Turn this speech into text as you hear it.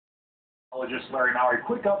Meteorologist Larry Maury.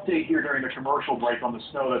 Quick update here during the commercial break on the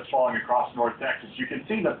snow that's falling across North Texas. You can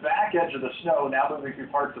see the back edge of the snow now moving through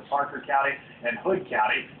parts of Parker County and Hood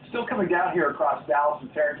County. Still coming down here across Dallas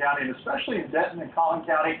and Tarrant County, and especially in Denton and Collin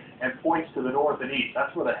County, and points to the north and east.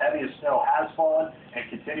 That's where the heaviest snow has fallen and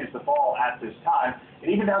continues to fall at this time.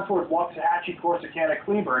 And even down towards Waxahachie, Corsicana,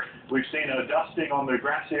 Cleburne, we've seen a dusting on the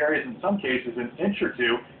grassy areas, in some cases an inch or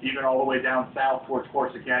two, even all the way down south towards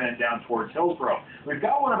Corsicana and down towards Hillsborough. We've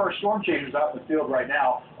got one of our storm chasers out in the field right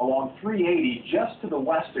now along 380 just to the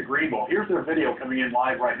west of Greenville. Here's their video coming in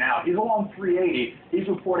live right now. He's along 380. He's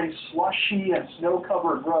reporting slushy and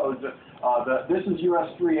snow-covered roads. This is US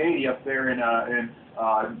 380 up there in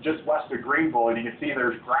just west of Greenville, and you can see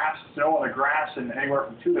there's snow on the grass, and anywhere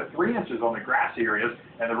from 2 to 3 inches on the grassy areas,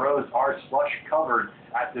 and the roads are slush covered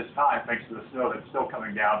at this time thanks to the snow that's still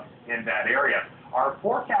coming down in that area. Our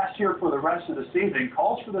forecast here for the rest of this evening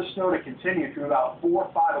calls for the snow to continue through about 4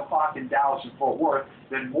 or 5 o'clock in Dallas and Fort Worth,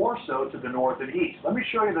 then more so to the north and east. Let me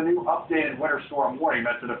show you the new updated winter storm warning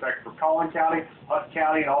that's in effect for Collin County, Hunt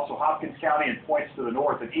County, and also Hopkins County, and points to the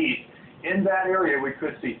north and east. In that area, we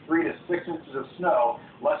could see 3 to 6 inches of snow.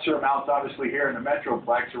 Lesser amounts, obviously, here in the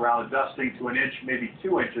Metroplex, around a dusting to an inch, maybe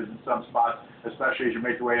 2 inches in some spots, especially as you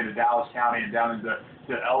make your way into Dallas County and down into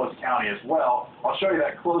Ellis County as well. I'll show you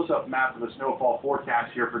that close-up map of the snowfall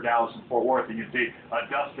forecast here for Dallas and Fort Worth. And you can see a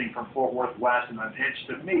dusting from Fort Worth west and an inch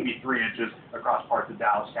to maybe 3 inches across parts of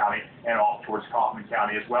Dallas County and off towards Kaufman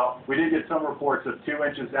County as well. We did get some reports of 2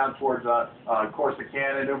 inches down towards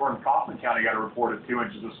Corsicana, and over in Kaufman County got a report of 2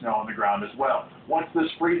 inches of snow on the ground as well. Once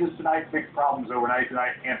this freezes tonight, big problems overnight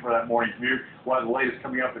tonight and for that morning commute. We'll have the latest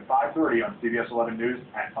coming up at 5:30 on CBS 11 News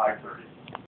at 5:30.